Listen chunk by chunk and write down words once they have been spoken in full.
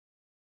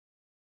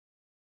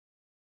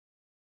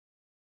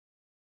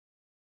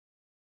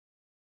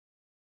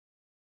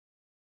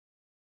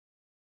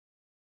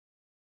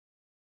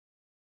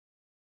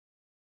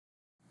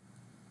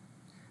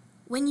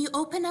When you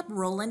open up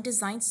Roland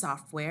Design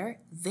Software,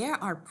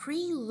 there are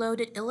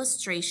pre-loaded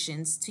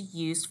illustrations to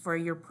use for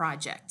your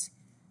project.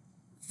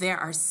 There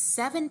are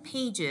 7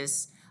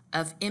 pages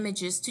of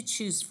images to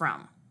choose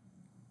from.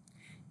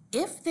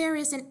 If there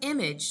is an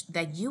image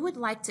that you would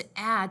like to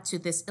add to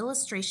this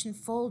illustration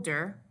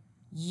folder,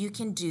 you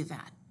can do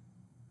that.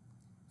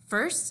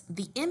 First,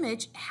 the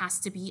image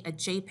has to be a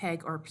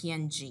JPEG or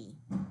PNG.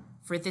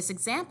 For this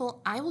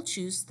example, I will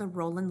choose the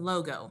Roland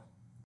logo.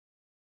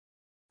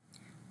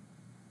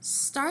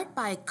 Start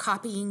by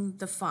copying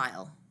the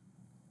file.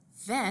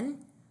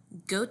 Then,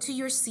 go to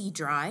your C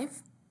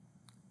drive,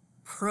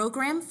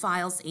 Program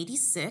Files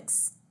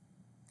 86,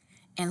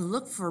 and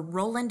look for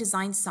Roland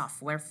Design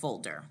Software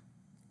folder.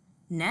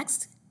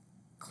 Next,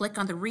 click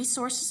on the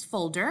Resources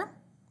folder,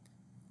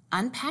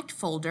 Unpacked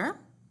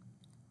folder,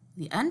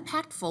 the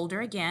Unpacked folder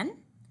again,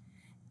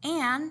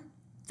 and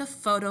the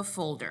Photo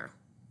folder.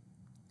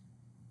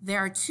 There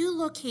are 2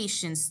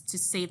 locations to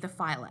save the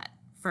file at.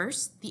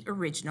 First, the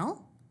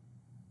original.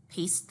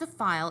 Paste the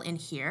file in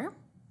here.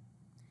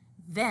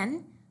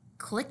 Then,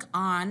 click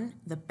on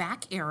the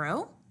back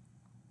arrow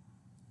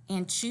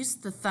and choose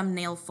the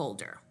thumbnail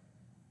folder.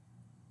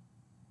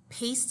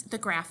 Paste the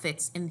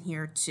graphics in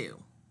here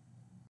too.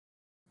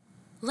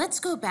 Let's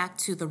go back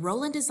to the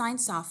Roland Design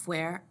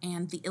Software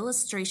and the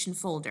illustration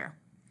folder.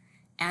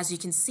 As you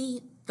can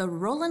see, the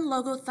Roland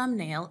logo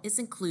thumbnail is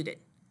included.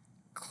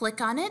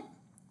 Click on it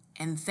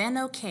and then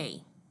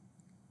OK.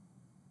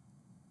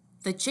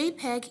 The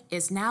JPEG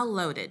is now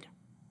loaded.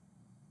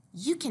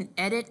 You can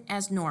edit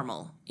as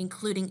normal,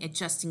 including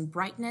adjusting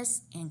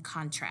brightness and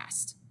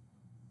contrast.